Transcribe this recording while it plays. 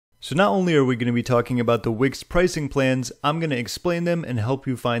So not only are we going to be talking about the Wix pricing plans, I'm going to explain them and help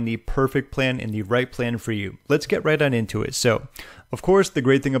you find the perfect plan and the right plan for you. Let's get right on into it. So, of course, the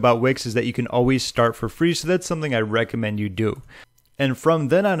great thing about Wix is that you can always start for free, so that's something I recommend you do. And from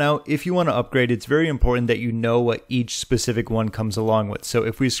then on out, if you want to upgrade, it's very important that you know what each specific one comes along with. So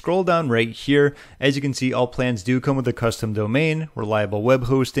if we scroll down right here, as you can see, all plans do come with a custom domain, reliable web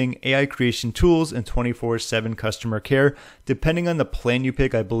hosting, AI creation tools, and 24/7 customer care. Depending on the plan you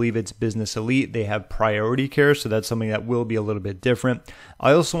pick, I believe it's Business Elite, they have priority care, so that's something that will be a little bit different.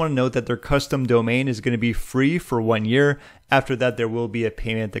 I also want to note that their custom domain is going to be free for 1 year. After that, there will be a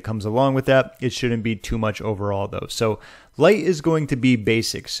payment that comes along with that. It shouldn't be too much overall though. So Lite is going to be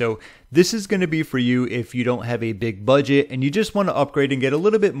basic. So this is going to be for you if you don't have a big budget and you just want to upgrade and get a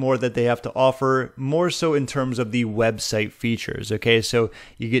little bit more that they have to offer, more so in terms of the website features. Okay, so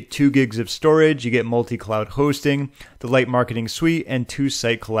you get 2 gigs of storage, you get multi-cloud hosting, the Lite marketing suite, and 2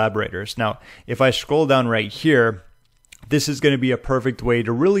 site collaborators. Now, if I scroll down right here, this is going to be a perfect way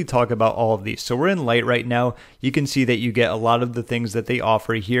to really talk about all of these. So we're in Lite right now. You can see that you get a lot of the things that they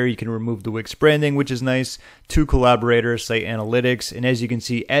offer here. You can remove the Wix branding, which is nice, 2 collaborators, site analytics. And as you can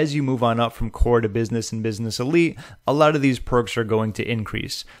see, as you move on up from core to business and business elite, a lot of these perks are going to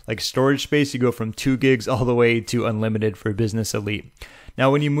increase. Like storage space, you go from 2 gigs all the way to unlimited for business elite. Now,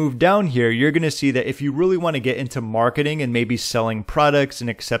 when you move down here, you're going to see that if you really want to get into marketing and maybe selling products and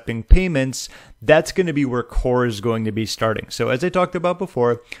accepting payments, that's going to be where core is going to be starting. So as I talked about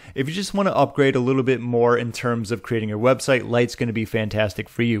before, if you just want to upgrade a little bit more in terms of creating your website, Lite's going to be fantastic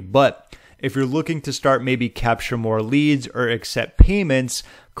for you. But if you're looking to start maybe capture more leads or accept payments,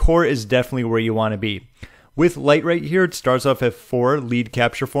 core is definitely where you want to be. With Lite right here, it starts off at 4 lead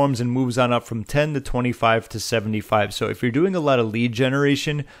capture forms and moves on up from 10 to 25 to 75. So if you're doing a lot of lead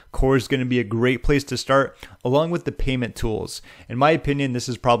generation, core is going to be a great place to start, along with the payment tools. In my opinion, this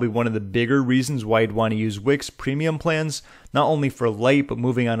is probably one of the bigger reasons why you'd want to use Wix premium plans, not only for Lite, but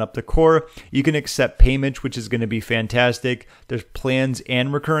moving on up to core. You can accept payments, which is going to be fantastic. There's plans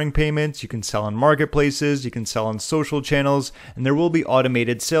and recurring payments. You can sell on marketplaces, you can sell on social channels, and there will be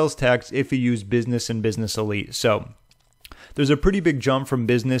automated sales tax if you use business and business elite. So there's a pretty big jump from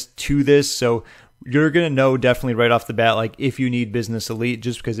business to this. So you're going to know definitely right off the bat, like if you need business elite,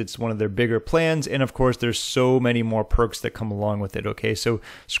 just because it's one of their bigger plans. And of course, there's so many more perks that come along with it. Okay, so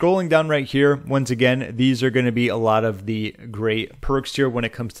scrolling down right here, once again, these are going to be a lot of the great perks here when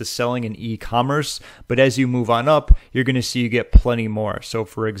it comes to selling in e-commerce. But as you move on up, you're going to see you get plenty more. So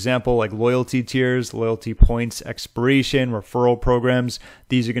for example, like loyalty tiers, loyalty points, expiration, referral programs,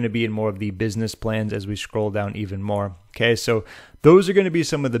 these are going to be in more of the business plans as we scroll down even more. Okay, so those are going to be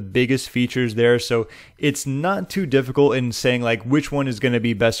some of the biggest features there. So it's not too difficult in saying like which one is going to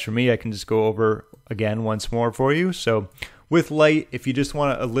be best for me. I can just go over again once more for you. So with Lite, if you just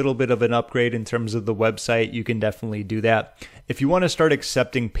want a little bit of an upgrade in terms of the website, you can definitely do that. If you want to start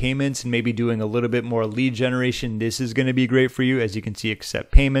accepting payments and maybe doing a little bit more lead generation, this is going to be great for you. As you can see,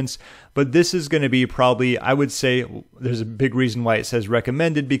 accept payments. But this is going to be probably, I would say, there's a big reason why it says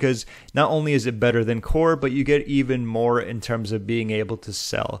recommended, because not only is it better than core, but you get even more in terms of being able to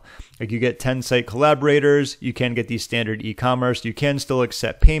sell. Like you get 10 site collaborators, you can get the standard e-commerce, you can still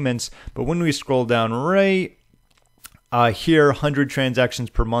accept payments. But when we scroll down right here, 100 transactions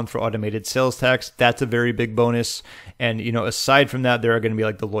per month for automated sales tax. That's a very big bonus. And, you know, aside from that, there are going to be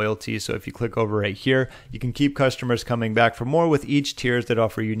like the loyalty. So if you click over right here, you can keep customers coming back for more with each tiers that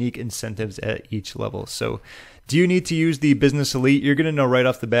offer unique incentives at each level. So do you need to use the Business Elite? You're going to know right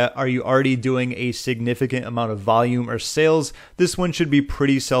off the bat, are you already doing a significant amount of volume or sales? This one should be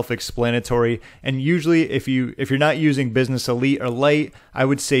pretty self-explanatory. And usually if you're not using Business Elite or Lite, I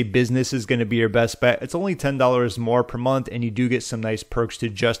would say business is going to be your best bet. It's only $10 more per month, and you do get some nice perks to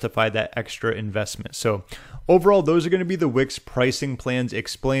justify that extra investment. So overall, those are going to be the Wix pricing plans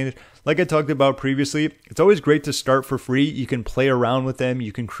explained. Like I talked about previously, it's always great to start for free. You can play around with them.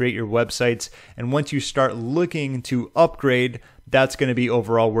 You can create your websites. And once you start looking to upgrade, that's going to be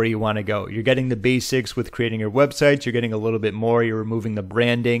overall where you want to go. You're getting the basics with creating your websites. You're getting a little bit more. You're removing the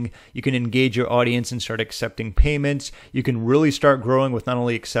branding. You can engage your audience and start accepting payments. You can really start growing with not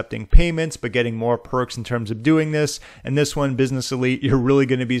only accepting payments, but getting more perks in terms of doing this. And this one, Business Elite, you're really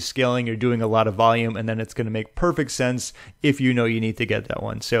going to be scaling. You're doing a lot of volume, and then it's going to make perfect sense if you know you need to get that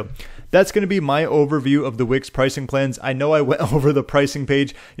one. So that's going to be my overview of the Wix pricing plans. I know I went over the pricing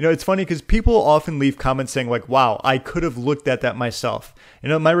page. You know, it's funny because people often leave comments saying like, wow, I could have looked at that myself. You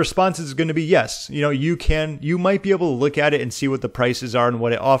know, my response is going to be yes. You know, you might be able to look at it and see what the prices are and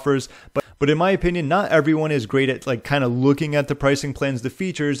what it offers, But in my opinion, not everyone is great at like kind of looking at the pricing plans, the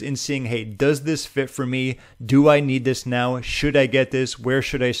features, and seeing, hey, does this fit for me? Do I need this now? Should I get this? Where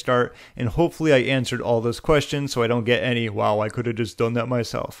should I start? And hopefully I answered all those questions so I don't get any, wow, I could have just done that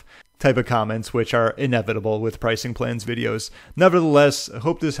myself type of comments, which are inevitable with pricing plans videos. Nevertheless, I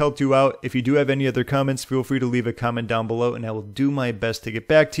hope this helped you out. If you do have any other comments, feel free to leave a comment down below and I will do my best to get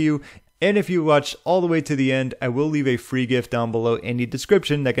back to you. And if you watched all the way to the end, I will leave a free gift down below in the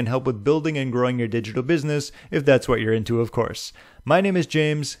description that can help with building and growing your digital business, if that's what you're into, of course. My name is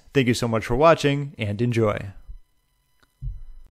James. Thank you so much for watching, and enjoy.